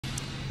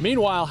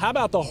Meanwhile, how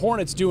about the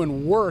Hornets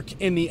doing work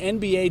in the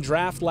NBA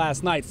draft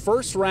last night?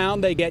 First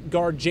round, they get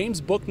guard James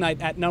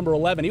Bouknight at number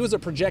 11. He was a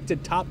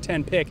projected top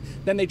 10 pick.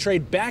 Then they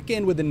trade back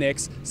in with the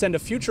Knicks, send a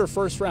future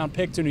first-round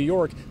pick to New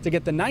York to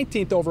get the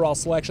 19th overall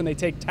selection. They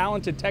take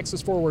talented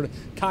Texas forward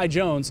Kai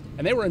Jones,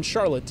 and they were in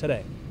Charlotte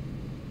today.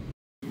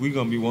 We're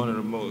going to be one of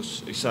the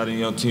most exciting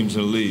young teams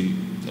in the league,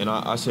 and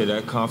I say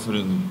that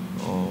confidently.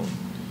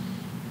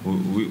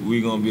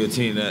 We're going to be a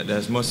team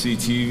that's must-see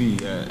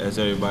TV, as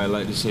everybody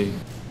like to say.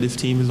 This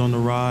team is on the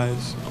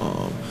rise.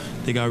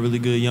 They got really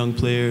good young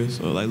players,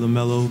 like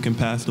LaMelo, who can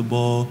pass the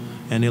ball,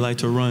 and they like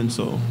to run.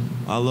 So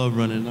I love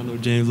running. I know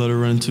James loves to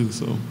run too,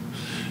 so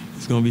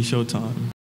it's going to be showtime.